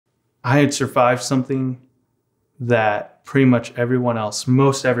I had survived something that pretty much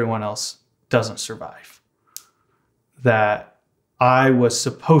most everyone else doesn't survive. That I was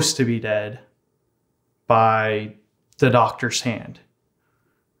supposed to be dead by the doctor's hand,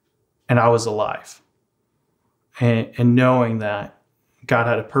 and I was alive. And knowing that God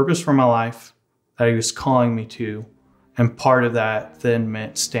had a purpose for my life that he was calling me to, and part of that then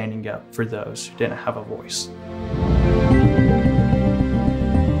meant standing up for those who didn't have a voice.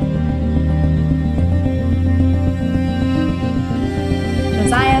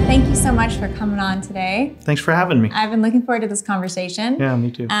 Josiah, thank you so much for coming on today. Thanks for having me. I've been looking forward to this conversation. Yeah, me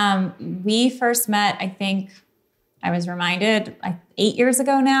too. We first met, I think, I was reminded 8 years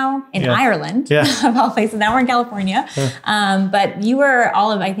ago now in Ireland, of all places. Now we're in California. Yeah. But you were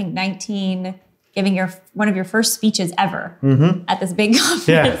all of, I think, 19, giving one of your first speeches ever at this big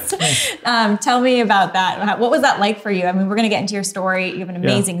conference. Yeah. Tell me about that. What was that like for you? I mean, we're going to get into your story. You have an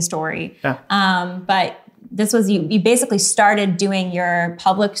amazing story. Yeah. But this was, you basically started doing your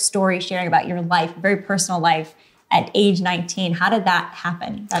public story sharing about your life, very personal life, at age 19. How did that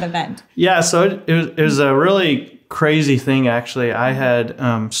happen, that event? Yeah, so it was a really crazy thing, actually. I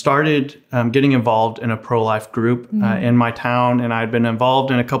had started getting involved in a pro-life group in my town, and I'd been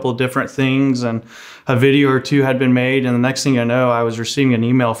involved in a couple of different things, and a video or two had been made, and the next thing I know, I was receiving an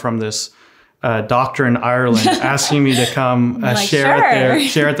email from this doctor in Ireland asking me to come share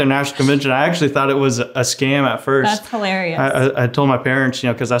at their national convention. I actually thought it was a scam at first. That's hilarious. I told my parents,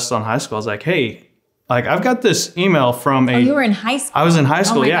 because I was still in high school, I was like, hey, I've got this email from a... Oh, you were in high school? I was in high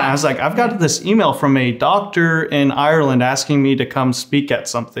school, yeah. I was like, I've got this email from a doctor in Ireland asking me to come speak at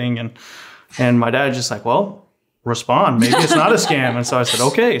something. And my dad just like, well, respond. Maybe it's not a scam. And so I said,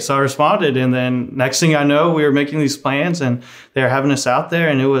 okay. So I responded. And then next thing I know, we were making these plans and they were having us out there.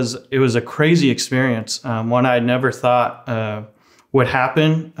 And it was a crazy experience. One I never thought would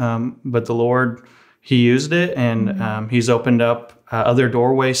happen. But the Lord, he used it, and he's opened up other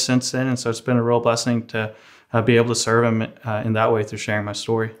doorways since then. And so it's been a real blessing to be able to serve him in that way through sharing my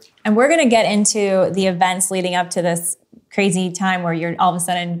story. And we're going to get into the events leading up to this crazy time where you're all of a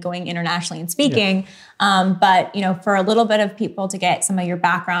sudden going internationally and speaking. Yeah. But, for a little bit of people to get some of your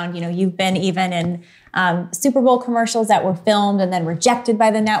background, you've been even in Super Bowl commercials that were filmed and then rejected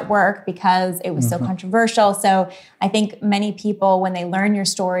by the network because it was so controversial. So I think many people, when they learn your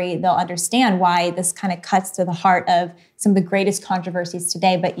story, they'll understand why this kind of cuts to the heart of some of the greatest controversies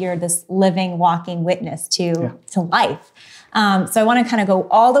today, but you're this living, walking witness to life. So I want to kind of go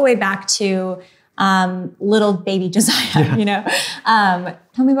all the way back to little baby Josiah,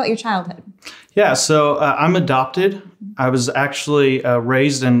 Tell me about your childhood. Yeah, so I'm adopted. I was actually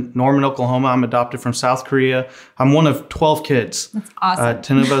raised in Norman, Oklahoma. I'm adopted from South Korea. I'm one of 12 kids. That's awesome.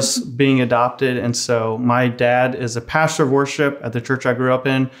 10 of us being adopted. And so my dad is a pastor of worship at the church I grew up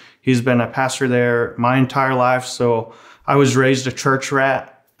in. He's been a pastor there my entire life. So I was raised a church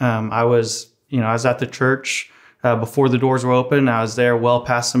rat. I was at the church before the doors were open. I was there well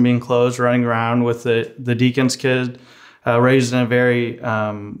past them being closed, running around with the deacon's kid. Raised in a very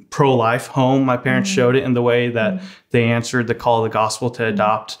pro-life home. My parents showed it in the way that they answered the call of the gospel to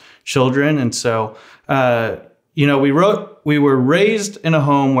adopt children. And so, we were raised in a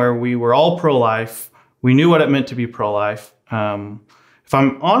home where we were all pro-life. We knew what it meant to be pro-life. If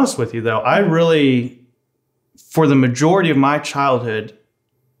I'm honest with you, though, I really, for the majority of my childhood,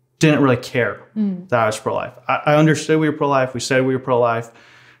 didn't really care that I was pro-life. I understood we were pro-life. We said we were pro-life.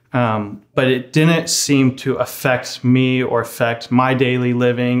 But it didn't seem to affect me or affect my daily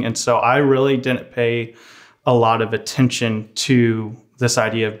living. And so I really didn't pay a lot of attention to this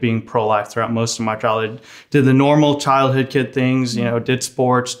idea of being pro-life throughout most of my childhood. Did the normal childhood kid things, did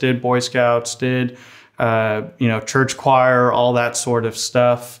sports, did Boy Scouts, did, church choir, all that sort of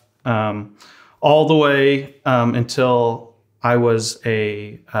stuff, all the way until I was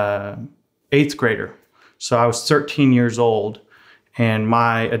a 8th grader. So I was 13 years old. And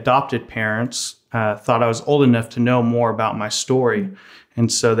my adopted parents thought I was old enough to know more about my story.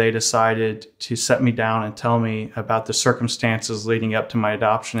 And so they decided to set me down and tell me about the circumstances leading up to my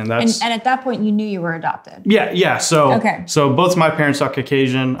adoption. And at that point, you knew you were adopted? Yeah. So both my parents are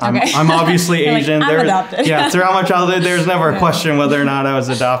Caucasian. I'm obviously Asian. Like, I'm adopted. Throughout my childhood, there's never a question whether or not I was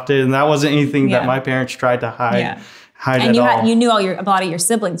adopted. And that wasn't anything that my parents tried to hide. Yeah. You knew a lot of your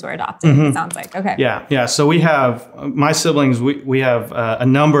siblings were adopted, it sounds like. Okay. Yeah. So we have, my siblings, we have a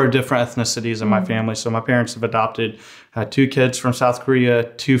number of different ethnicities in my family. So my parents have adopted 2 kids from South Korea,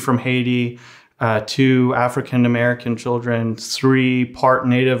 2 from Haiti, 2 African-American children, 3 part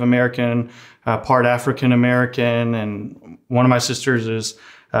Native American, part African-American, and one of my sisters is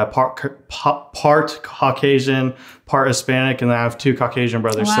part Caucasian, part Hispanic, and then I have 2 Caucasian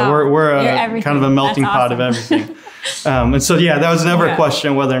brothers. Wow. So we're a kind of a melting pot of everything. And so, yeah, that was never a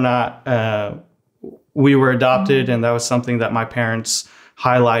question whether or not we were adopted. And that was something that my parents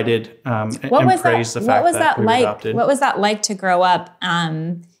highlighted and praised the fact that we were adopted. What was that like to grow up?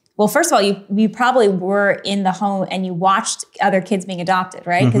 Well, first of all, you probably were in the home and you watched other kids being adopted,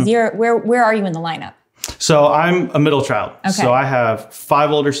 right? Because where are you in the lineup? So I'm a middle child. Okay. So I have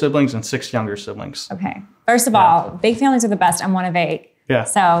 5 older siblings and 6 younger siblings. Okay. First of all, big families are the best. I'm one of 8. Yeah.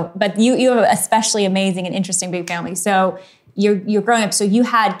 So, but you have an especially amazing and interesting big family. So you're growing up. So you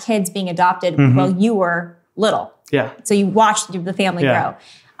had kids being adopted while you were little. Yeah. So you watched the family grow.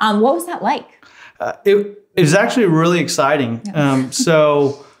 What was that like? It was actually really exciting. Yeah.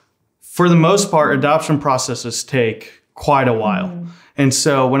 So for the most part, adoption processes take quite a while. And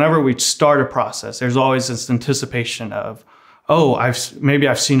so whenever we start a process, there's always this anticipation of, oh, I've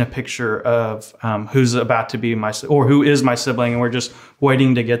seen a picture of who's about to be or who is my sibling, and we're just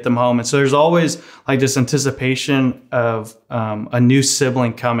waiting to get them home. And so there's always like this anticipation of a new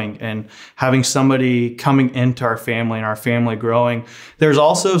sibling coming and having somebody coming into our family and our family growing. There's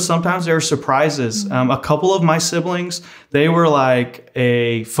also sometimes there are surprises. A couple of my siblings, they were like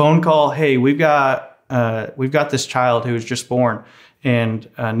a phone call. Hey, we've got this child who was just born and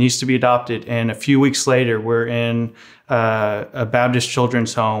needs to be adopted. And a few weeks later, we're in a Baptist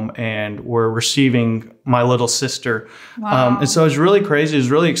children's home and we're receiving my little sister. Wow. And so it's really crazy. It's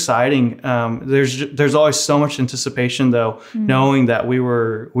really exciting. There's always so much anticipation, though, knowing that we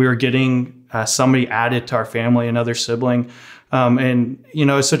were getting somebody added to our family, another sibling. And, you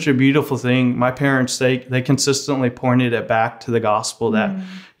know, it's such a beautiful thing. My parents, they consistently pointed it back to the gospel that,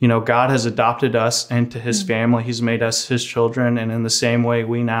 you know, God has adopted us into his family. He's made us his children. And in the same way,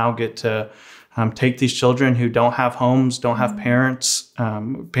 we now get to take these children who don't have homes, don't have parents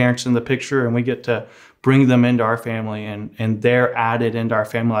in the picture, and we get to bring them into our family, and they're added into our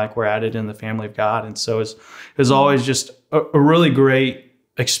family like we're added in the family of God. And so it's always just a really great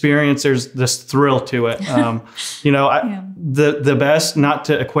experience. There's this thrill to it. You know, the best, not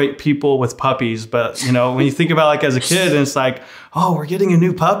to equate people with puppies, but, you know, when you think about like as a kid and it's like, oh, we're getting a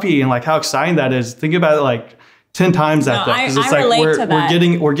new puppy and like how exciting that is. Think about it like 10 times that. Because it's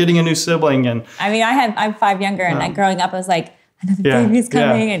like we're getting a new sibling. And I mean, I have 5 younger, and like growing up, I was like, another baby's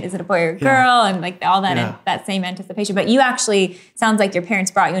coming, and is it a boy or a girl, and like all that that same anticipation. But you actually, sounds like your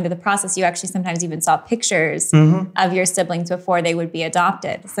parents brought you into the process. You actually sometimes even saw pictures of your siblings before they would be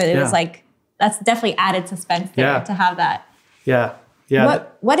adopted. So it was like, that's definitely added suspense there to have that. Yeah. Yeah.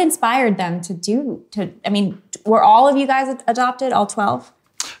 What inspired them I mean, were all of you guys adopted, all 12?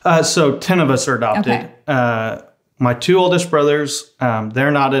 So 10 of us are adopted. Okay. My 2 oldest brothers,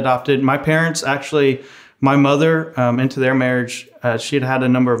 they're not adopted. My parents actually, my mother, into their marriage, she had a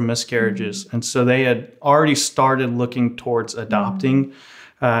number of miscarriages. And so they had already started looking towards adopting.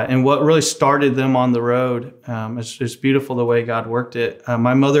 And what really started them on the road, it's beautiful the way God worked it.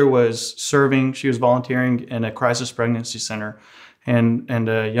 My mother was serving, she was volunteering in a crisis pregnancy center. And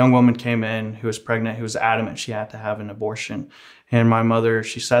a young woman came in who was pregnant, who was adamant she had to have an abortion. And my mother,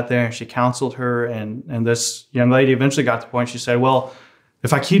 she sat there and she counseled her. And this young lady eventually got to the point, she said, well,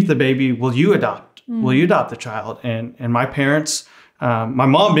 if I keep the baby, will you adopt? Will you adopt the child? And my parents, my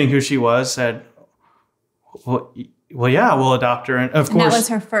mom being who she was, said, well, yeah, we'll adopt her. And of course, that was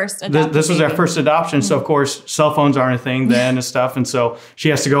her first adoption. This was our first adoption. So of course, cell phones aren't a thing then and stuff. And so she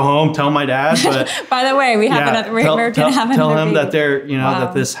has to go home, tell my dad. But by the way, we're going to have another tell him baby. That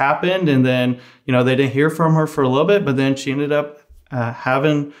that this happened. And then, they didn't hear from her for a little bit, but then she ended up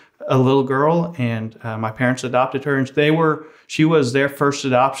having a little girl, and my parents adopted her, and she was their first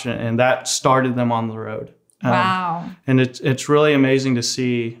adoption, and that started them on the road. Wow. And it's really amazing to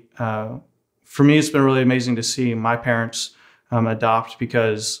see. For me, it's been really amazing to see my parents adopt,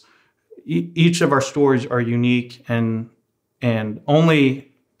 because each of our stories are unique, and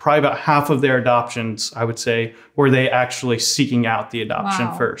only probably about half of their adoptions, I would say, were they actually seeking out the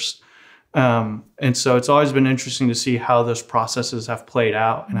adoption first. And so it's always been interesting to see how those processes have played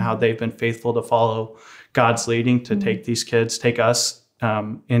out and how they've been faithful to follow God's leading to take these kids, take us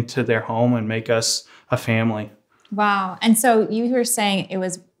into their home and make us a family. Wow. And so you were saying it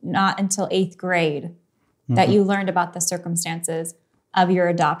was not until 8th grade that you learned about the circumstances of your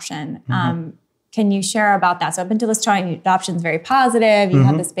adoption. Can you share about that? So up until this time, adoption is very positive. You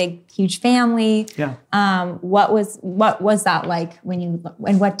have this big, huge family. Yeah. What was that like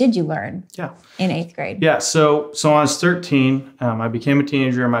and what did you learn? In 8th grade? Yeah. So when I was 13, I became a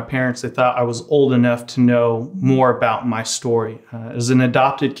teenager, and my parents, they thought I was old enough to know more about my story. As an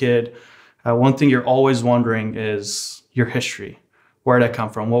adopted kid, one thing you're always wondering is your history. where did I come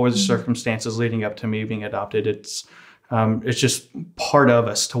from? What were the circumstances leading up to me being adopted? It's just part of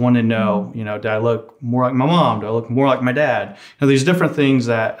us to want to know, you know, do I look more like my mom? Do I look more like my dad? You know, these different things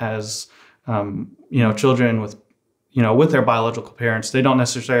that as, you know, children with, you know, with their biological parents, they don't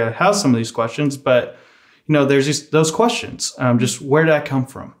necessarily have some of these questions, but, you know, there's those questions. Just where did I come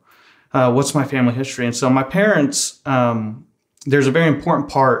from? What's my family history? And so my parents, there's a very important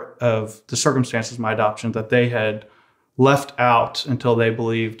part of the circumstances of my adoption that they had left out until they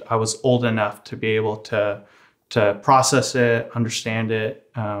believed I was old enough to be able to process it, understand it,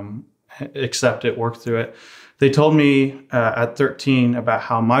 accept it, work through it. They told me at 13 about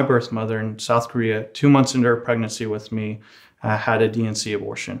how my birth mother in South Korea, 2 months into her pregnancy with me, had a DNC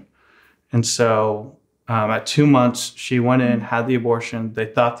abortion. And so at 2 months, she went in, had the abortion. They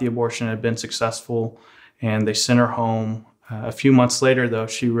thought the abortion had been successful, and they sent her home. A few months later, though,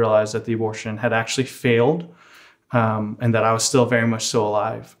 she realized that the abortion had actually failed, and that I was still very much so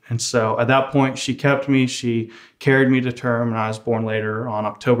alive. And so at that point, she kept me. She carried me to term, and I was born later on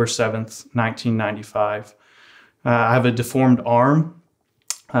October 7th, 1995. I have a deformed arm,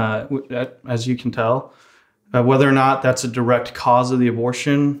 as you can tell. Whether or not that's a direct cause of the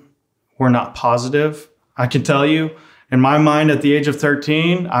abortion, we're not positive. I can tell you, in my mind at the age of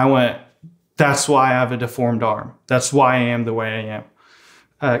 13, I went, that's why I have a deformed arm. That's why I am the way I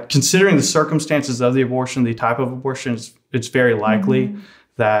am. Considering the circumstances of the abortion, the type of abortion, it's very likely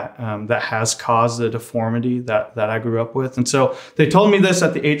that that has caused the deformity that I grew up with. And so they told me this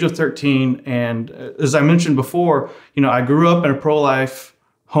at the age of 13. And as I mentioned before, you know, I grew up in a pro-life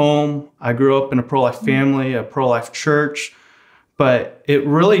home. I grew up in a pro-life family, a pro-life church. But it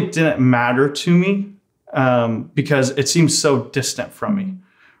really didn't matter to me because it seemed so distant from me.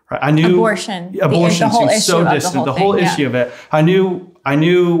 Right? I knew abortion seemed so distant. The whole issue of it. I knew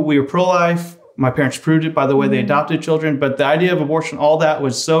we were pro-life. My parents proved it by the way they adopted children. But the idea of abortion, all that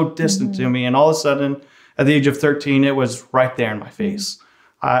was so distant to me. And all of a sudden, at the age of 13, it was right there in my face.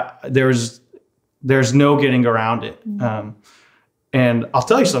 There's no getting around it. And I'll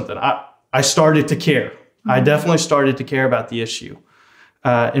tell you something. I started to care. I definitely started to care about the issue.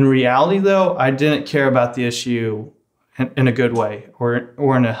 In reality, though, I didn't care about the issue in a good way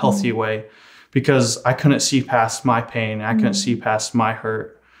or in a healthy way because I couldn't see past my pain. I couldn't see past my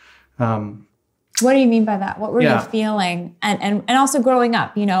hurt. What do you mean by that? What were you feeling? And also growing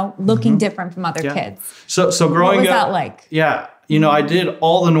up, you know, looking different from other kids. So growing up. What was that like? Yeah. You know, I did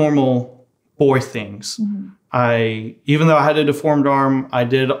all the normal boy things. Even though I had a deformed arm, I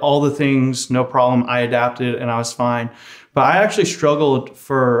did all the things, no problem. I adapted and I was fine. But I actually struggled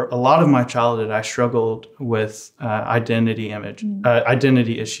for a lot of my childhood. I struggled with identity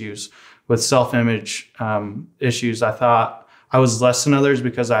issues, with self-image issues. I thought I was less than others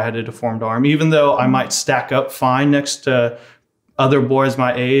because I had a deformed arm, even though I might stack up fine next to other boys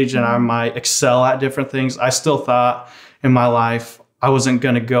my age and I might excel at different things. I still thought in my life I wasn't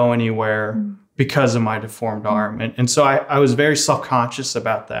going to go anywhere because of my deformed arm. And so I was very self-conscious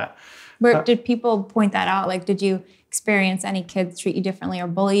about that. Where did people point that out? Like, did you experience any kids treat you differently or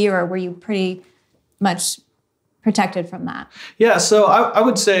bully you, or were you pretty much protected from that? Yeah, so I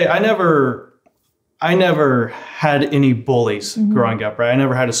would say I never had any bullies growing up, right? I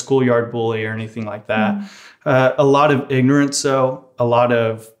never had a schoolyard bully or anything like that. A lot of ignorance, though. A lot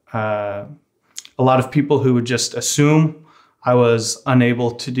of people who would just assume I was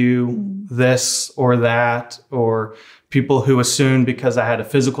unable to do this or that, or people who assumed because I had a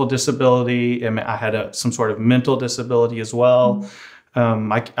physical disability and I had some sort of mental disability as well.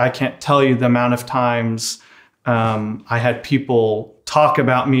 I can't tell you the amount of times I had people talk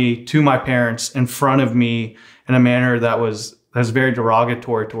about me to my parents in front of me in a manner that was very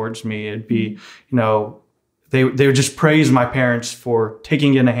derogatory towards me. It'd be, you know, they would just praise my parents for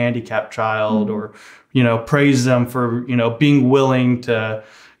taking in a handicapped child or, you know, praise them for, you know, being willing to,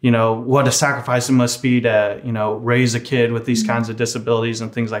 you know, what a sacrifice it must be to, you know, raise a kid with these kinds of disabilities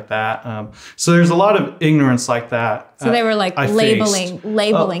and things like that. So there's a lot of ignorance like that. So they were like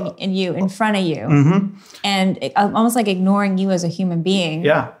labeling in you, in front of you, and almost like ignoring you as a human being.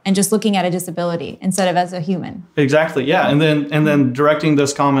 Yeah. And just looking at a disability instead of as a human. Exactly. Yeah. And then directing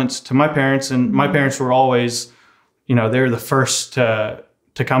those comments to my parents, and my parents were always, you know, they're the first to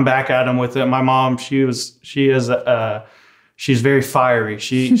come back at them with it. My mom, she's very fiery.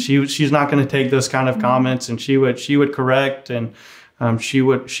 She's not going to take those kind of comments, and she would correct, and she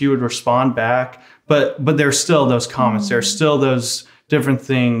would respond back. But there's still those comments. There's still those different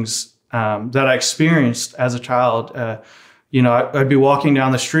things that I experienced as a child. You know, I'd be walking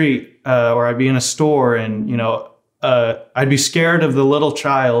down the street or I'd be in a store, and you know, I'd be scared of the little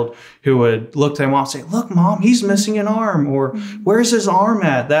child who would look to their mom and say, "Look, Mom, he's missing an arm," or "Where's his arm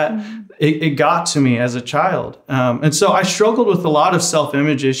at?" It got to me as a child. And so I struggled with a lot of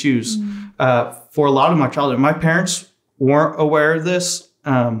self-image issues for a lot of my childhood. My parents weren't aware of this.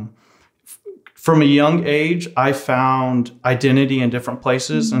 From a young age, I found identity in different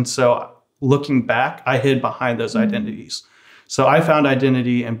places. And so looking back, I hid behind those identities. So I found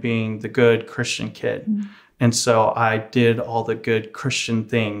identity in being the good Christian kid. And so I did all the good Christian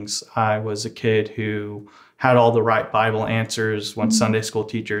things. I was a kid who had all the right Bible answers when Sunday school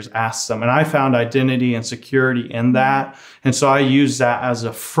teachers asked them. And I found identity and security in that. And so I used that as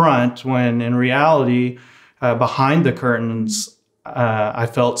a front when in reality, behind the curtains, I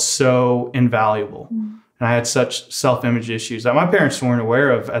felt so invaluable. And I had such self-image issues that my parents weren't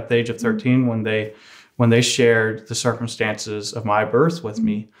aware of at the age of 13 when they shared the circumstances of my birth with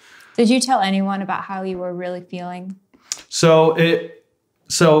me. Did you tell anyone about how you were really feeling? So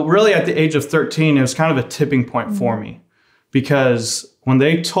really at the age of 13, it was kind of a tipping point for me, because when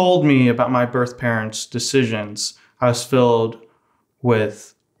they told me about my birth parents' decisions, I was filled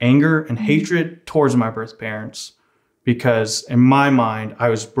with anger and hatred towards my birth parents, because in my mind, I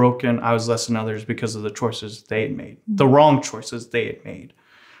was broken. I was less than others because of the choices they had made, the wrong choices they had made.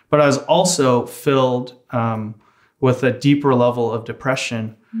 But I was also filled with a deeper level of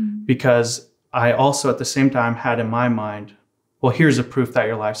depression because I also at the same time had in my mind, well, here's a proof that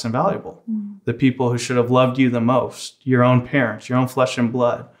your life's invaluable. The people who should have loved you the most, your own parents, your own flesh and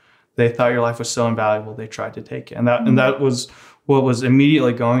blood, they thought your life was so invaluable, they tried to take it. And that was what was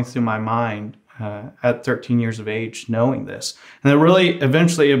immediately going through my mind at 13 years of age, knowing this. And it really,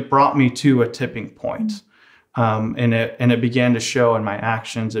 eventually, it brought me to a tipping point. And it began to show in my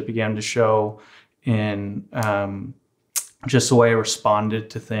actions. It began to show in just the way I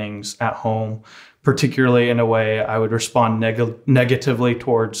responded to things at home, particularly in a way I would respond negatively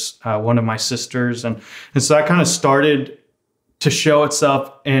towards one of my sisters. And so that kind of started to show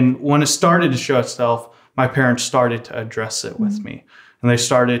itself. And when it started to show itself, my parents started to address it with me. And they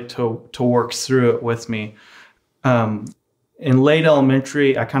started to work through it with me. In late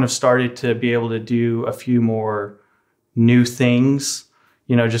elementary, I kind of started to be able to do a few more new things,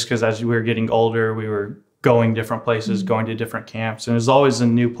 just because as we were getting older, we were going different places, going to different camps. And it was always the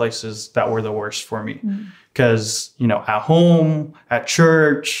new places that were the worst for me. Because, at home, at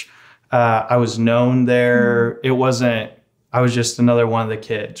church, I was known there. I was just another one of the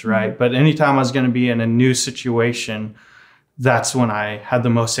kids, right? But anytime I was going to be in a new situation, that's when I had the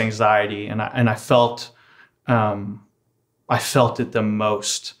most anxiety. And I felt it the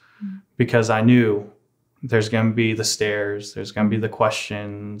most because I knew there's going to be the stares, there's going to be the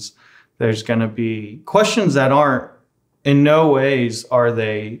questions, there's going to be questions that aren't, in no ways are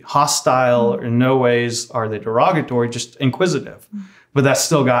they hostile, or in no ways are they derogatory, just inquisitive. But that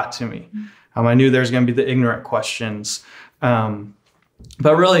still got to me. I knew there's going to be the ignorant questions. But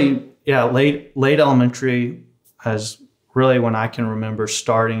really, late elementary is really when I can remember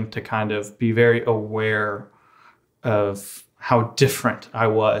starting to kind of be very aware of how different I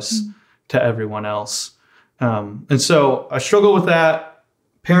was to everyone else. And so I struggled with that.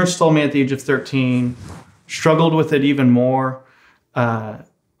 Parents told me at the age of 13, struggled with it even more.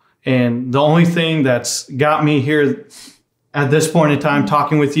 And the only thing that's got me here at this point in time,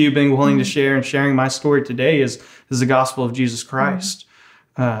 talking with you, being willing to share and sharing my story today is the gospel of Jesus Christ.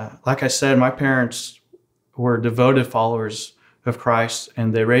 Like I said, my parents were devoted followers of Christ,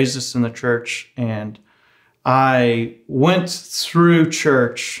 and they raised us in the church. And I went through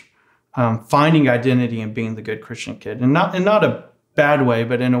church finding identity in being the good Christian kid, and not a bad way,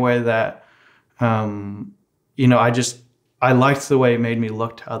 but in a way that, I liked the way it made me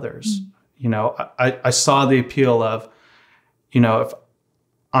look to others. I saw the appeal of, if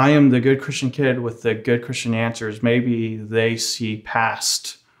I am the good Christian kid with the good Christian answers, maybe they see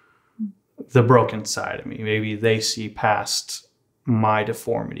past the broken side of me. Maybe they see past my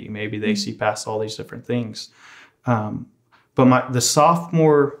deformity. Maybe they see past all these different things. But the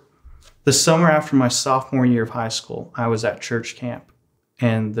summer after my sophomore year of high school, I was at church camp,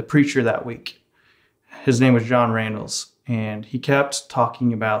 and the preacher that week, his name was John Randalls, and he kept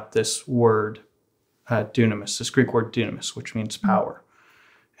talking about this word, dunamis, this Greek word dunamis, which means power.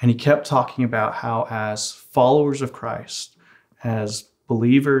 And he kept talking about how as followers of Christ, as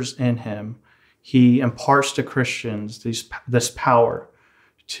believers in him, he imparts to Christians this power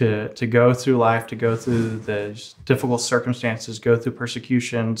to go through life, to go through the difficult circumstances, go through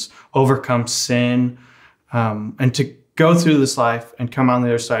persecutions, overcome sin, and to go through this life and come on the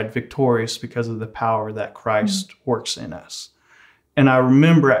other side victorious because of the power that Christ works in us. And I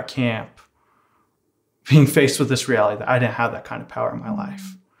remember at camp being faced with this reality that I didn't have that kind of power in my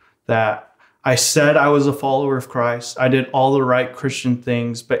life, that I said I was a follower of Christ. I did all the right Christian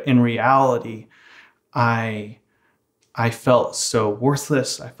things, but in reality, I felt so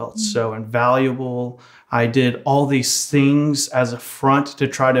worthless. I felt so invaluable. I did all these things as a front to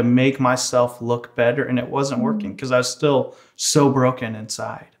try to make myself look better, and it wasn't working because I was still so broken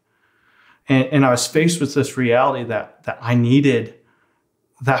inside. And I was faced with this reality that I needed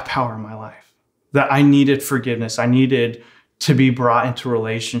that power in my life, that I needed forgiveness. I needed to be brought into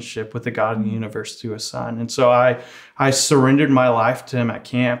relationship with the God of the universe through his son. And so I surrendered my life to him at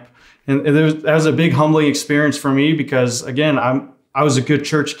camp. And that was a big humbling experience for me because, again, I was a good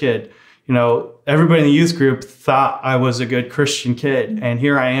church kid. You know, everybody in the youth group thought I was a good Christian kid. And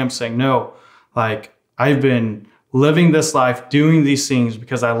here I am saying, no, like I've been living this life, doing these things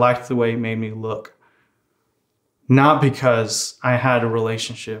because I liked the way it made me look, not because I had a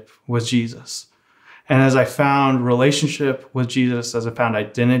relationship with Jesus. And as I found relationship with Jesus, as I found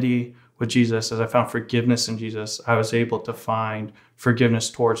identity with Jesus, as I found forgiveness in Jesus, I was able to find forgiveness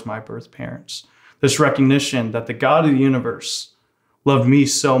towards my birth parents. This recognition that the God of the universe loved me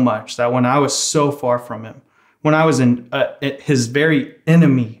so much that when I was so far from him, when I was his very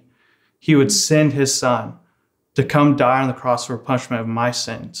enemy, he would send his son to come die on the cross for punishment of my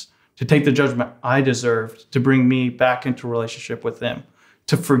sins, to take the judgment I deserved, to bring me back into relationship with him,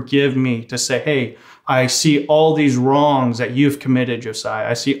 to forgive me, to say, hey, I see all these wrongs that you've committed, Josiah.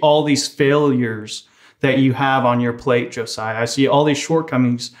 I see all these failures that you have on your plate, Josiah. I see all these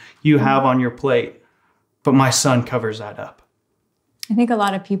shortcomings you have on your plate, but my son covers that up. I think a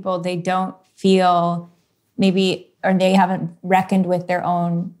lot of people, they don't feel maybe, or they haven't reckoned with their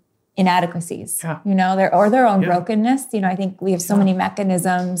own inadequacies, you know, their own brokenness. You know, I think we have so many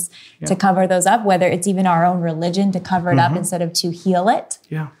mechanisms to cover those up, whether it's even our own religion to cover it up instead of to heal it.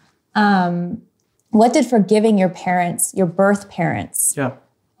 What did forgiving your parents, your birth parents,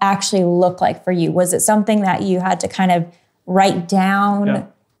 actually look like for you? Was it something that you had to kind of write down?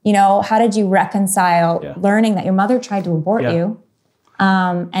 You know, how did you reconcile learning that your mother tried to abort you?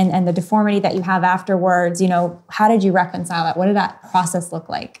 And the deformity that you have afterwards, you know, how did you reconcile that? What did that process look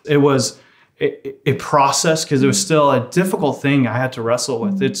like? It was a process because it was still a difficult thing I had to wrestle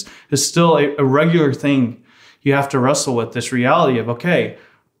with. It's still a regular thing you have to wrestle with, this reality of, okay,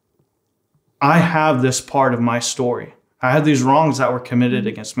 I have this part of my story. I have these wrongs that were committed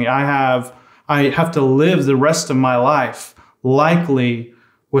against me. I have to live the rest of my life likely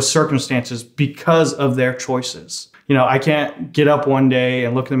with circumstances because of their choices. You know, I can't get up one day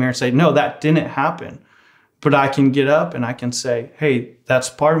and look in the mirror and say, no, that didn't happen. But I can get up and I can say, hey, that's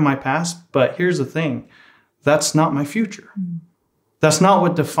part of my past. But here's the thing. That's not my future. That's not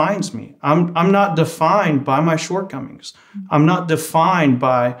what defines me. I'm not defined by my shortcomings. I'm not defined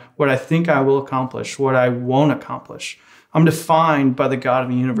by what I think I will accomplish, what I won't accomplish. I'm defined by the God of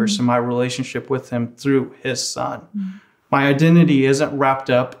the universe and my relationship with him through his son. My identity isn't wrapped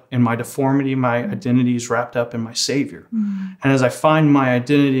up in my deformity. My identity is wrapped up in my Savior. And as I find my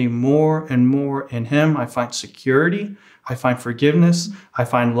identity more and more in him, I find security, I find forgiveness, I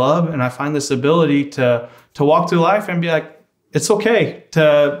find love, and I find this ability to walk through life and be like, it's okay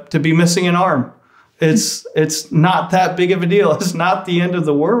to be missing an arm. It's not that big of a deal. It's not the end of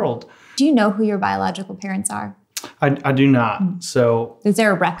the world. Do you know who your biological parents are? I do not. So is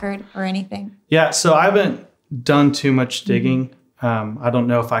there a record or anything? Yeah, so I haven't done too much digging. I don't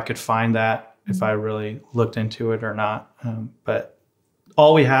know if I could find that if I really looked into it or not. But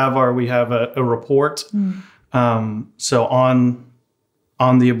all we have a report. So on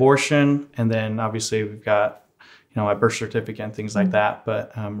the abortion, and then obviously we've got, you know, my birth certificate and things like that,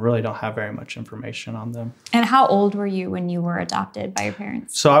 but really don't have very much information on them. And how old were you when you were adopted by your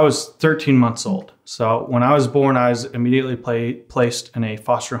parents? So I was 13 months old. So when I was born, I was immediately placed in a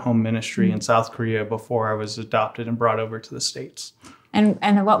foster home ministry in South Korea before I was adopted and brought over to the States.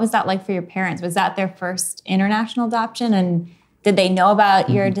 And what was that like for your parents? Was that their first international adoption? And did they know about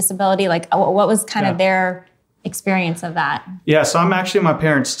your disability? Like, what was kind of their experience of that? Yeah, so I'm actually my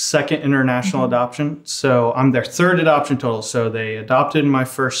parents' second international adoption. So I'm their third adoption total. So they adopted my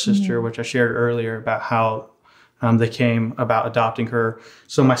first sister, which I shared earlier about how they came about adopting her.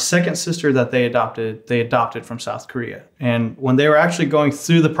 So my second sister that they adopted from South Korea. And when they were actually going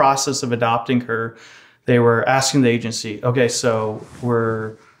through the process of adopting her, they were asking the agency, okay, so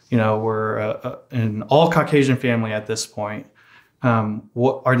we're an all Caucasian family at this point.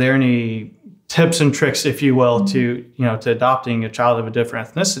 What are there any tips and tricks, if you will, to adopting a child of a different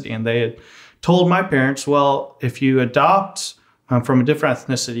ethnicity? And they had told my parents, well, if you adopt from a different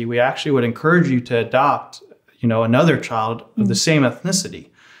ethnicity, we actually would encourage you to adopt, another child of the same ethnicity.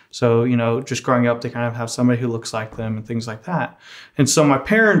 So, just growing up, they kind of have somebody who looks like them and things like that. And so my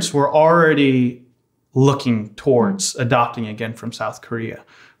parents were already looking towards adopting again from South Korea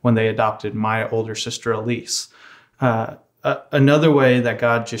when they adopted my older sister, Elise. Another way that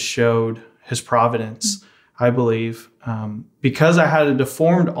God just showed his providence, I believe, because I had a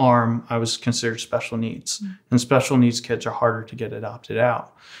deformed arm, I was considered special needs. And special needs kids are harder to get adopted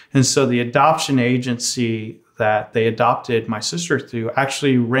out. And so the adoption agency that they adopted my sister through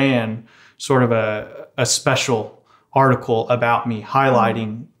actually ran sort of a special article about me,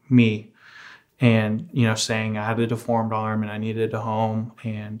 highlighting me and, saying I had a deformed arm and I needed a home.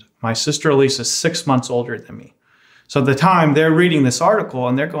 And my sister Elise is 6 months older than me. So at the time they're reading this article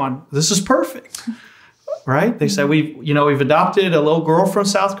and they're going, this is perfect, right? They said, we've adopted a little girl from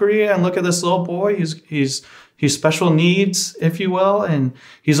South Korea and look at this little boy. He's special needs, if you will. And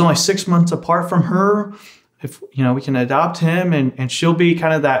he's only 6 months apart from her. If, we can adopt him and she'll be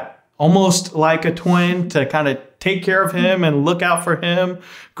kind of that almost like a twin to kind of take care of him and look out for him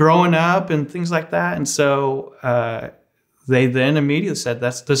growing up and things like that. And so they then immediately said,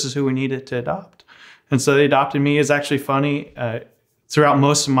 this is who we needed to adopt. And so they adopted me. It's actually funny. Throughout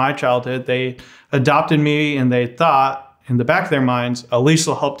most of my childhood, they adopted me and they thought in the back of their minds, Elise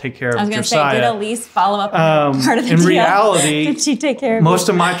will help take care of Josiah. I was going to say, did Elise follow up on part of the In deal? reality, did she take care of most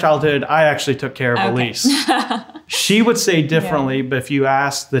of my childhood, I actually took care of Elise. She would say differently, but if you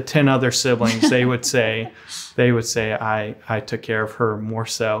ask the 10 other siblings, they would say I took care of her more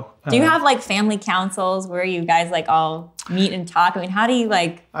so. Do you have like family councils where you guys like all meet and talk? I mean, how do you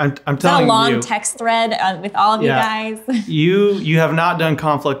like? I'm telling you, is that a long text thread with all of you guys? You have not done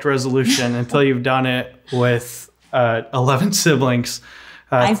conflict resolution until you've done it with 11 siblings.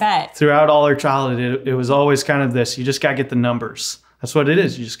 I bet. Throughout all her childhood, it was always kind of this. You just got to get the numbers. That's what it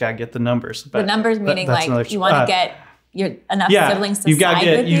is. You just got to get the numbers. But the numbers meaning like you want to get enough siblings to side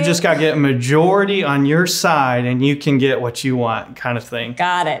with you? You just got to get a majority on your side and you can get what you want kind of thing.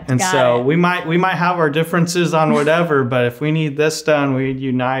 Got it. And so we might have our differences on whatever, but if we need this done, we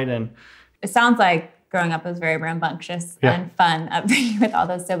unite. And it sounds like growing up was very rambunctious and fun upbringing with all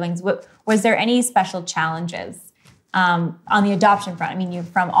those siblings. Was there any special challenges on the adoption front? I mean, you're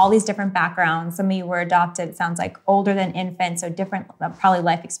from all these different backgrounds. Some of you were adopted, it sounds like, older than infants, so different probably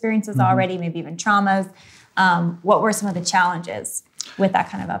life experiences already, maybe even traumas. What were some of the challenges with that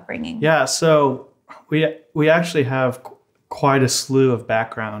kind of upbringing? Yeah, so we actually have quite a slew of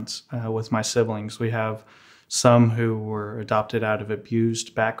backgrounds with my siblings. We have some who were adopted out of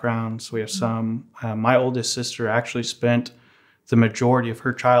abused backgrounds. We have some, my oldest sister actually spent the majority of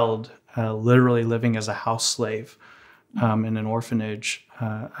her childhood literally living as a house slave in an orphanage.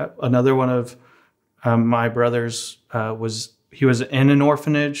 Another one of my brothers was in an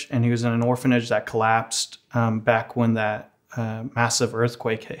orphanage, and he was in an orphanage that collapsed back when that massive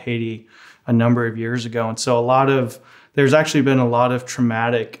earthquake hit Haiti a number of years ago. And so there's actually been a lot of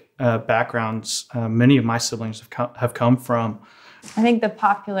traumatic backgrounds many of my siblings have come from. I think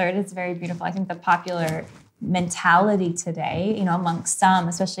it is very beautiful. I think the popular mentality today, amongst some,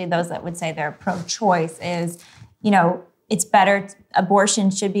 especially those that would say they're pro-choice, is, it's better, abortion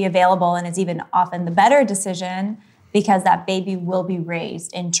should be available, and it's even often the better decision because that baby will be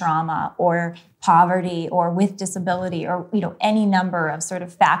raised in trauma or poverty or with disability or, any number of sort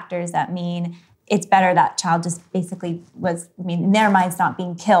of factors that mean it's better that child just basically in their mind's not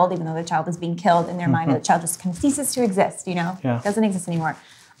being killed, even though the child is being killed. In their mind, the child just kind of ceases to exist, doesn't exist anymore.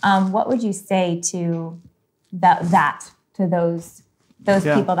 What would you say to to those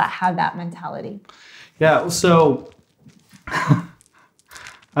people that have that mentality? Yeah, so I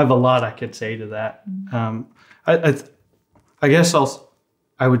have a lot I could say to that. I guess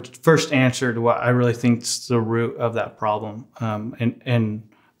I would first answer to what I really think is the root of that problem, and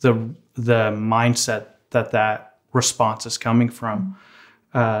the mindset that response is coming from.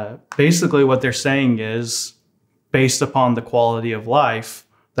 Basically, what they're saying is, based upon the quality of life,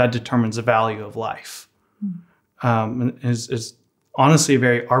 that determines the value of life. Is honestly a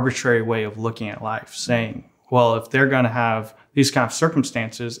very arbitrary way of looking at life, saying, well, if they're going to have these kind of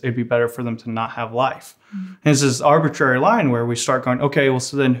circumstances, it'd be better for them to not have life. And it's this arbitrary line where we start going, okay, well,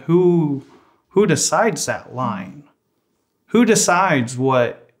 so then who decides that line? Who decides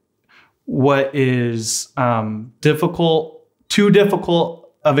what is too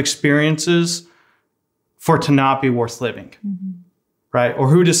difficult of experiences for it to not be worth living? Right? Or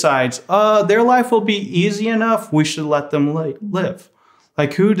who decides, their life will be easy enough, we should let them live?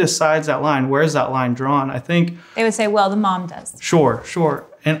 Like, who decides that line? Where is that line drawn? I think they would say, well, the mom does. Sure.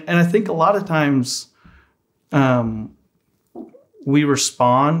 And I think a lot of times we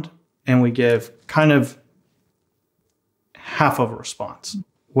respond and we give kind of half of a response.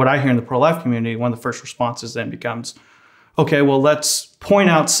 what I hear in the pro-life community, one of the first responses then becomes, okay, well, let's point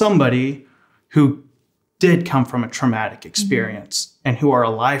out somebody who did come from a traumatic experience and who are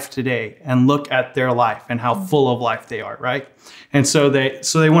alive today and look at their life and how full of life they are, right? And so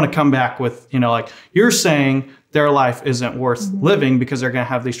they want to come back with, like, you're saying their life isn't worth living because they're going to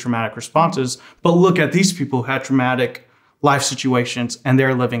have these traumatic responses, but look at these people who had traumatic life situations and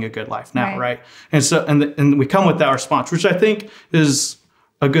they're living a good life now, right? And so and we come with that response, which I think is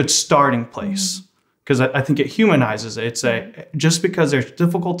a good starting place, because I think it humanizes it. It's just because there's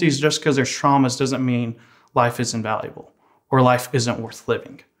difficulties, just because there's traumas, doesn't mean life is invaluable or life isn't worth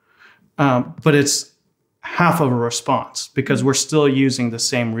living. But it's half of a response, because we're still using the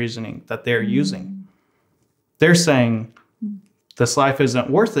same reasoning that they're using. They're saying this life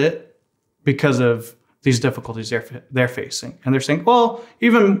isn't worth it because of these difficulties they're facing. And they're saying, well,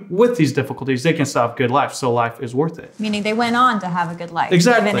 even with these difficulties, they can still have a good life, so life is worth it. Meaning they went on to have a good life,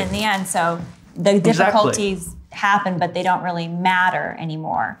 exactly, even in the end. So the difficulties happen, but they don't really matter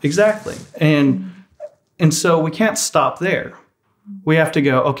anymore. Exactly. And so we can't stop there. We have to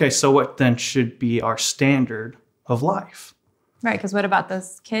go, okay, so what then should be our standard of life? Right, because what about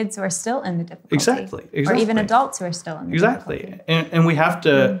those kids who are still in the difficulty? Exactly. Or even adults who are still in the difficulty? And we have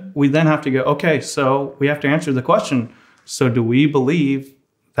to, we then have to go, okay, so we have to answer the question, so do we believe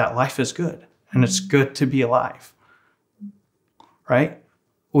that life is good and it's good to be alive? Right?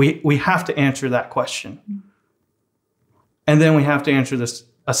 We have to answer that question. And then we have to answer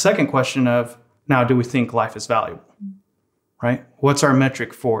a second question of, now, do we think life is valuable? Right? What's our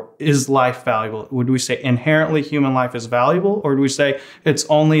metric for, is life valuable? Would we say inherently human life is valuable, or do we say it's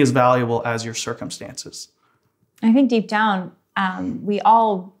only as valuable as your circumstances? I think deep down, we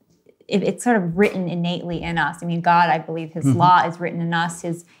all, it's sort of written innately in us. I mean, God, I believe his law is written in us.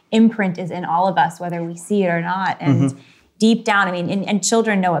 His imprint is in all of us, whether we see it or not. And deep down, I mean, and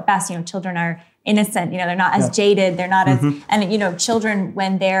children know it best. Children are innocent, they're not as jaded, they're not as, and children,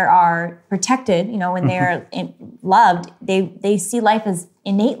 when they are protected, when they are loved, they see life as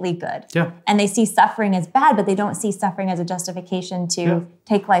innately good. And they see suffering as bad, but they don't see suffering as a justification to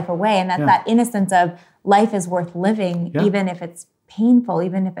take life away. And that's that innocence of life is worth living, even if it's painful,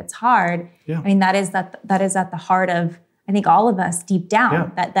 even if it's hard. I mean, that is at the heart of, I think, all of us deep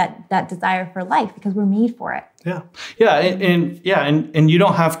down, that desire for life, because we're made for it. And you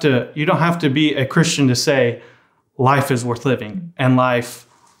don't have to be a Christian to say life is worth living and life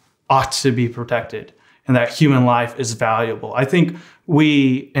ought to be protected and that human life is valuable. I think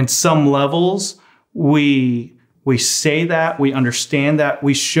we, in some levels, we say that, we understand that,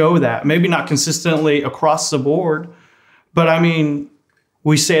 we show that, maybe not consistently across the board, but I mean,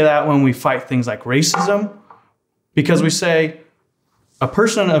 we say that when we fight things like racism, because we say a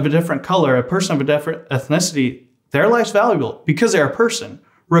person of a different color, a person of a different ethnicity, their life's valuable because they're a person,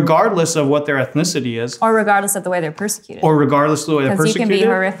 regardless of what their ethnicity is. Or regardless of the way they're persecuted. Because you can be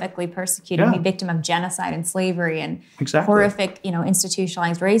horrifically persecuted, be victim of genocide and slavery and horrific,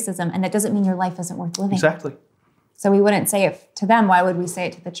 institutionalized racism, and that doesn't mean your life isn't worth living. Exactly. So we wouldn't say it to them. Why would we say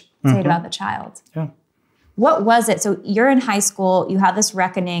it to say it about the child? What was it? So you're in high school, you have this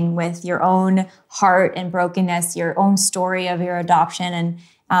reckoning with your own heart and brokenness, your own story of your adoption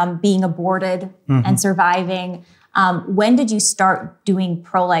and being aborted and surviving. When did you start doing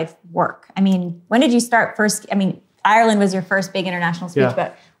pro-life work? I mean, when did you start first? I mean, Ireland was your first big international speech,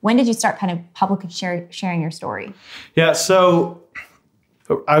 but when did you start kind of publicly sharing your story? So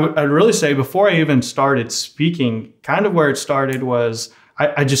I'd really say before I even started speaking, kind of where it started was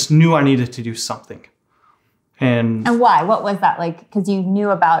I just knew I needed to do something. And why? What was that like? Because you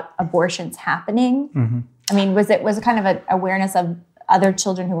knew about abortions happening. I mean, was it kind of an awareness of other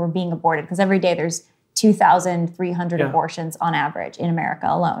children who were being aborted? Because every day there's 2,300 abortions on average in America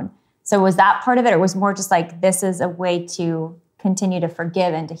alone. So was that part of it, or was more just like, this is a way to continue to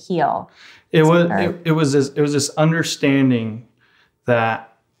forgive and to heal? It was this understanding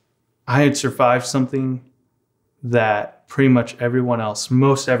that I had survived something that pretty much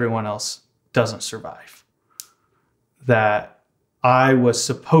most everyone else doesn't survive. That I was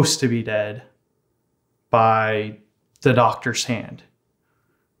supposed to be dead by the doctor's hand,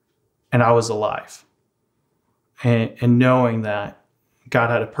 and I was alive. And knowing that God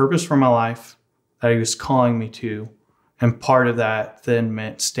had a purpose for my life that he was calling me to, and part of that then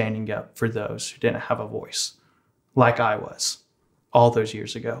meant standing up for those who didn't have a voice, like I was all those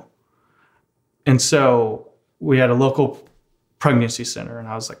years ago. And so we had a local pregnancy center, and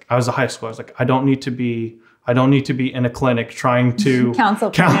I was a high school. I was like, I don't need to be in a clinic trying to counsel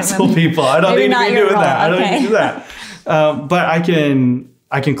people. I don't need to be doing that. I don't need to do that. But I can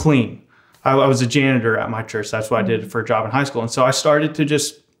clean. I was a janitor at my church. That's what I did for a job in high school. And so I started to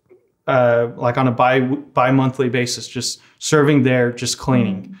just like on a bi-monthly basis, just serving there, just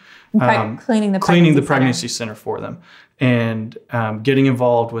cleaning. Cleaning the pregnancy center for them, and getting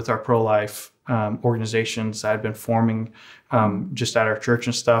involved with our pro-life organizations that had been forming just at our church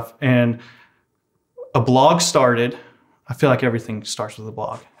and stuff. And a blog started. I feel like everything starts with a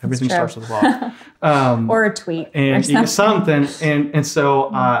blog. Everything starts with a blog. Or a tweet. And or something. And so,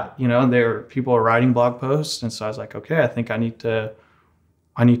 there are people are writing blog posts. And so I was like, okay, I think I need to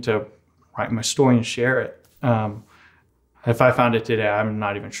write my story and share it. If I found it today, I'm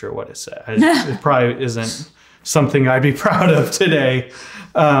not even sure what it said. It probably isn't something I'd be proud of today.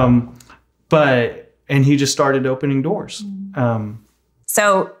 And he just started opening doors.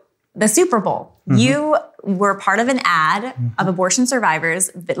 So the Super Bowl, you were part of an ad of abortion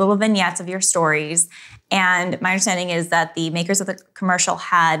survivors, little vignettes of your stories. And my understanding is that the makers of the commercial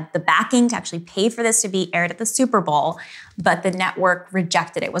had the backing to actually pay for this to be aired at the Super Bowl, but the network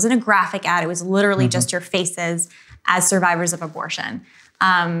rejected it. It wasn't a graphic ad. It was literally just your faces as survivors of abortion.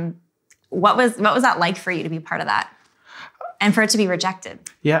 What was that like for you to be part of that and for it to be rejected?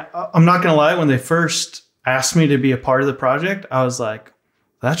 Yeah, I'm not going to lie. When they first asked me to be a part of the project, I was like,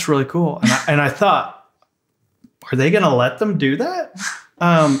 that's really cool. And I thought, are they going to let them do that?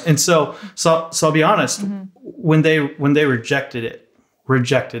 And so I'll be honest, when they rejected it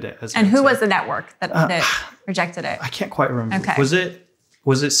as and who was the network that rejected it? I can't quite remember. Okay.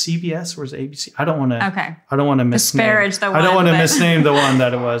 Was it CBS or was it ABC? I don't want to. Okay. I don't want to disparage the one. I don't want to misname the one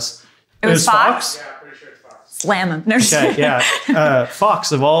that it was. It was Fox? Yeah, I'm pretty sure it's Fox. Slam him. No, okay, yeah.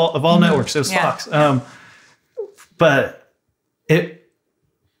 Fox of all networks, it was Fox. But it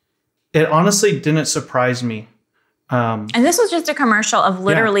honestly didn't surprise me. And this was just a commercial of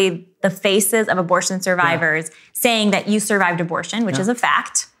literally the faces of abortion survivors saying that you survived abortion, which is a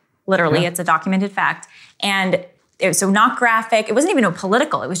fact. Literally, it's a documented fact. And so not graphic. It wasn't even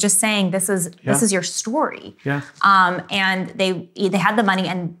political. It was just saying this is your story. Yeah. And they had the money,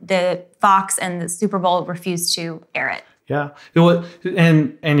 and the Fox and the Super Bowl refused to air it. Yeah. It was,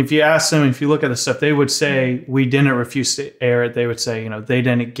 and if you ask them, if you look at the stuff, they would say we didn't refuse to air it. They would say, they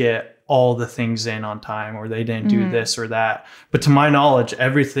didn't get all the things in on time, or they didn't do this or that. But to my knowledge,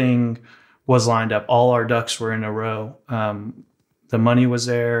 everything was lined up. All our ducks were in a row. The money was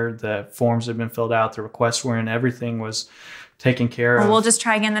there. The forms had been filled out. The requests were in. Everything was taken care of. Well, we'll just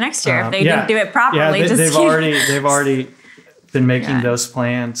try again the next year if they didn't do it properly. Yeah, they've already been making those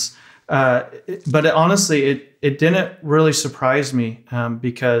plans. But honestly, it didn't really surprise me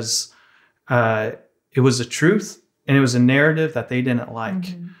because it was a truth and it was a narrative that they didn't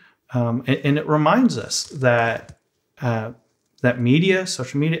like. And it reminds us that that media,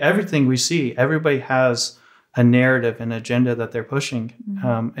 social media, everything we see, everybody has a narrative, an agenda that they're pushing.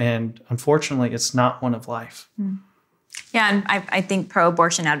 And unfortunately, it's not one of life. Yeah, and I think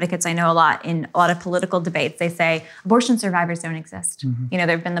pro-abortion advocates, I know a lot of political debates, they say abortion survivors don't exist. There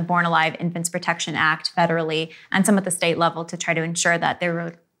have been the Born Alive Infants Protection Act federally and some at the state level to try to ensure that there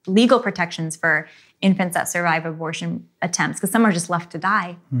were legal protections for infants that survive abortion attempts, because some are just left to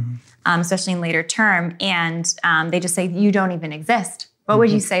die, especially in later term. And they just say, you don't even exist. What would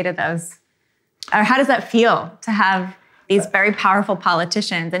you say to those? Or how does that feel to have these very powerful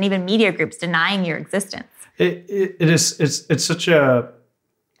politicians and even media groups denying your existence? It's such a,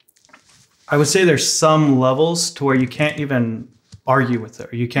 I would say there's some levels to where you can't even argue with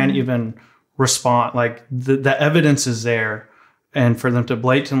it, or you can't even respond. Like the evidence is there, and for them to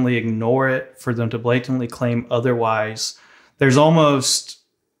blatantly ignore it, for them to blatantly claim otherwise, there's almost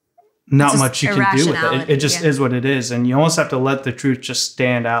not much you can do with it. It just is what it is. And you almost have to let the truth just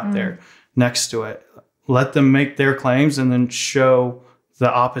stand out there next to it. Let them make their claims and then show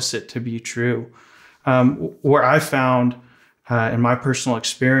the opposite to be true. Where I found in my personal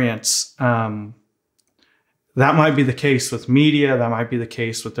experience, that might be the case with media, that might be the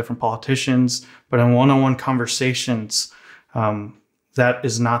case with different politicians, but in one-on-one conversations, that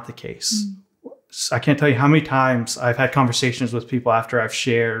is not the case. I can't tell you how many times I've had conversations with people after I've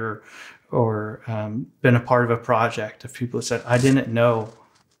shared or been a part of a project of people who said, I didn't know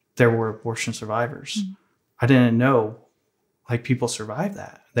there were abortion survivors. I didn't know people survive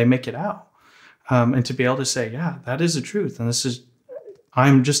that. They make it out. And to be able to say, yeah, that is the truth. And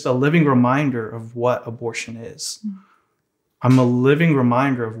I'm just a living reminder of what abortion is. I'm a living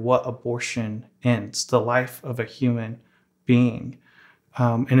reminder of what abortion ends, the life of a human being.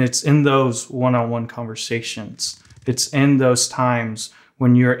 And it's in those one-on-one conversations. It's in those times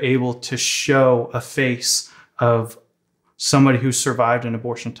when you're able to show a face of somebody who survived an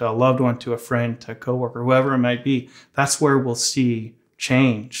abortion, to a loved one, to a friend, to a coworker, whoever it might be. That's where we'll see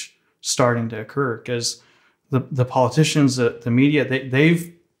change starting to occur, because the politicians, the media,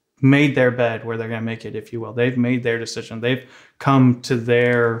 they've made their bed where they're going to make it, if you will. They've made their decision. They've come to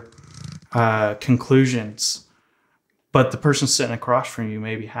their conclusions, but the person sitting across from you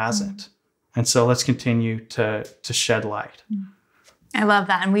maybe hasn't. And so let's continue to shed light. I love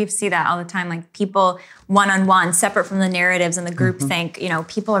that. And we see that all the time, like people one-on-one, separate from the narratives and the group think,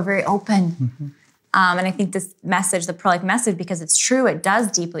 people are very open. And I think this message, the pro-life message, because it's true, it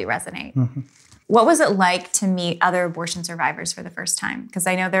does deeply resonate. What was it like to meet other abortion survivors for the first time? Because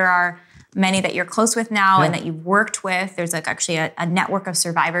I know there are many that you're close with now and that you've worked with. There's like actually a network of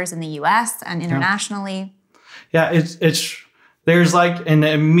survivors in the US and internationally. Yeah, there's like an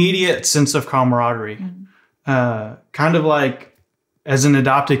immediate sense of camaraderie. Kind of like as an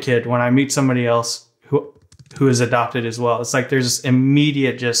adopted kid, when I meet somebody else who is adopted as well, it's like there's this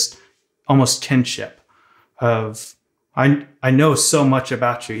immediate just almost kinship of, I know so much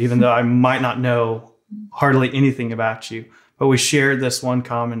about you, even though I might not know hardly anything about you, but we share this one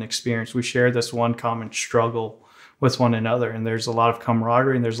common experience. We share this one common struggle with one another. And there's a lot of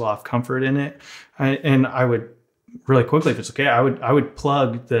camaraderie and there's a lot of comfort in it. And I would really quickly, if it's okay, I would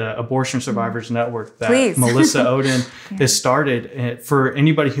plug the Abortion Survivors Network that Melissa Oden has started for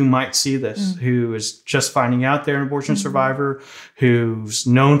anybody who might see this, who is just finding out they're an abortion survivor, who's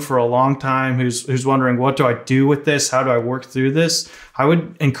known for a long time, who's wondering, what do I do with this? How do I work through this? I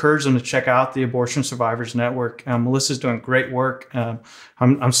would encourage them to check out the Abortion Survivors Network. Melissa's doing great work.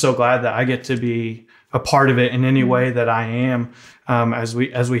 I'm so glad that I get to be a part of it in any way that I am, as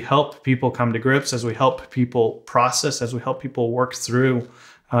we help people come to grips, as we help people process, as we help people work through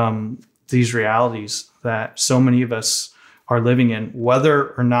these realities that so many of us are living in,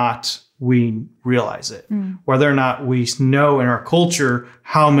 whether or not we realize it, whether or not we know in our culture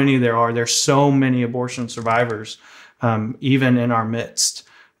how many there are. There's so many abortion survivors, even in our midst,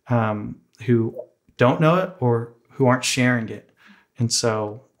 who don't know it or who aren't sharing it. And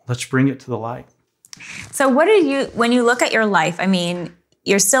so let's bring it to the light. So when you look at your life, I mean,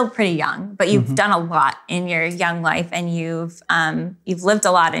 you're still pretty young, but you've done a lot in your young life, and you've lived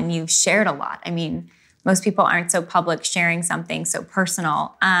a lot and you've shared a lot. I mean, most people aren't so public sharing something so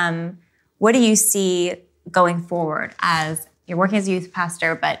personal. What do you see going forward as you're working as a youth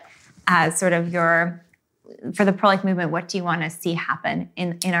pastor, but as sort of for the pro-life movement, what do you want to see happen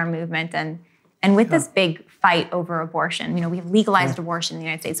in our movement and with this big fight over abortion? We've legalized abortion in the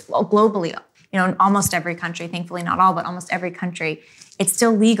United States, well, globally. In almost every country, thankfully not all, but almost every country, it's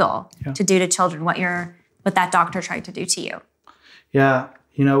still legal to do to children what that doctor tried to do to you. Yeah,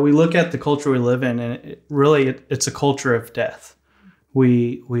 we look at the culture we live in, and it's a culture of death.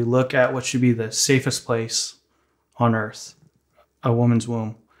 We look at what should be the safest place on earth, a woman's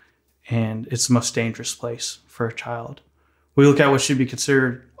womb, and it's the most dangerous place for a child. We look at what should be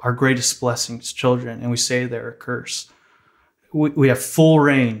considered our greatest blessings, children, and we say they're a curse. We have full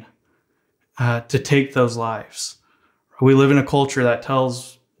reign to take those lives. We live in a culture that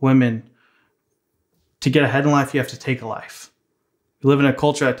tells women to get ahead in life, you have to take a life. We live in a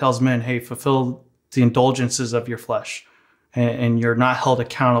culture that tells men, hey, fulfill the indulgences of your flesh, and you're not held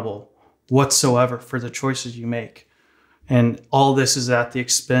accountable whatsoever for the choices you make. And all this is at the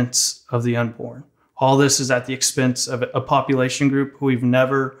expense of the unborn. All this is at the expense of a population group who we've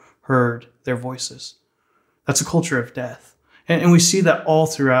never heard their voices. That's a culture of death. And we see that all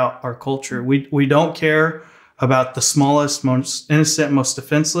throughout our culture. We don't care about the smallest, most innocent, most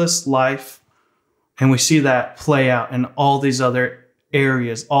defenseless life. And we see that play out in all these other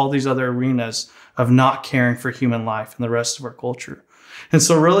areas, all these other arenas of not caring for human life in the rest of our culture. And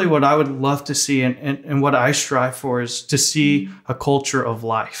so really what I would love to see and what I strive for is to see a culture of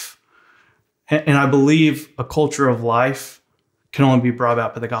life. And I believe a culture of life can only be brought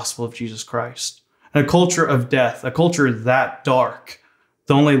about by the gospel of Jesus Christ. And a culture of death, a culture that dark,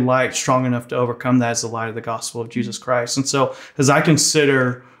 the only light strong enough to overcome that is the light of the gospel of Jesus Christ. And so as I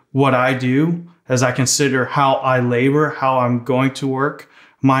consider what I do, as I consider how I labor, how I'm going to work,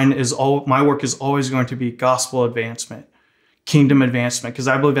 my work is always going to be gospel advancement, kingdom advancement, because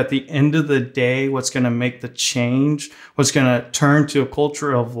I believe at the end of the day, what's going to make the change, what's going to turn to a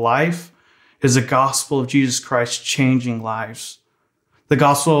culture of life is the gospel of Jesus Christ changing lives. The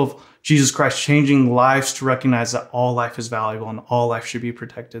gospel of Jesus Christ changing lives to recognize that all life is valuable and all life should be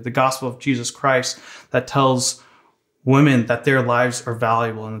protected. The gospel of Jesus Christ that tells women that their lives are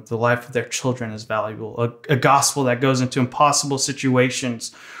valuable and that the life of their children is valuable. A gospel that goes into impossible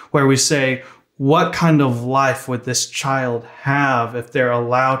situations where we say, what kind of life would this child have if they're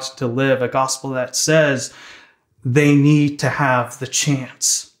allowed to live? A gospel that says they need to have the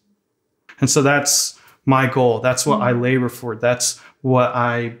chance. And so that's my goal. That's what I labor for. That's what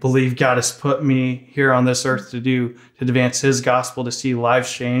I believe God has put me here on this earth to do, to advance his gospel, to see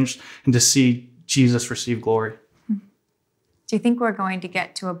lives changed, and to see Jesus receive glory. Do you think we're going to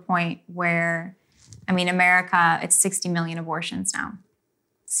get to a point where, I mean, America, it's 60 million abortions now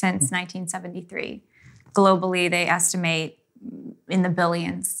since 1973. Globally, they estimate in the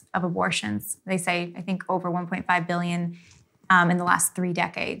billions of abortions. They say, I think, over 1.5 billion in the last 3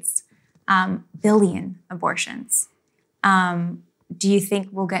 decades. Billion abortions. Do you think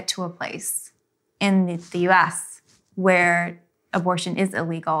we'll get to a place in the US where abortion is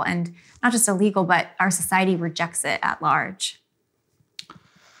illegal, and not just illegal, but our society rejects it at large?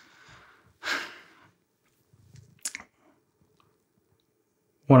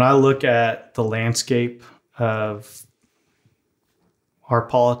 When I look at the landscape of our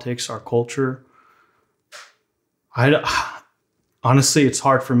politics, our culture, honestly, it's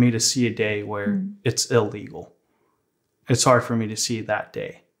hard for me to see a day where it's illegal. It's hard for me to see that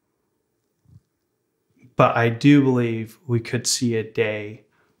day. But I do believe we could see a day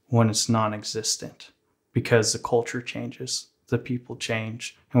when it's non-existent, because the culture changes, the people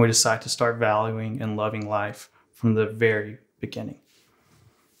change, and we decide to start valuing and loving life from the very beginning.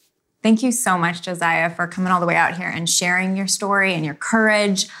 Thank you so much, Josiah, for coming all the way out here and sharing your story and your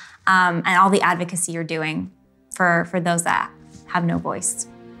courage and all the advocacy you're doing for those that have no voice.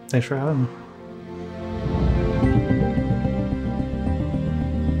 Thanks for having me.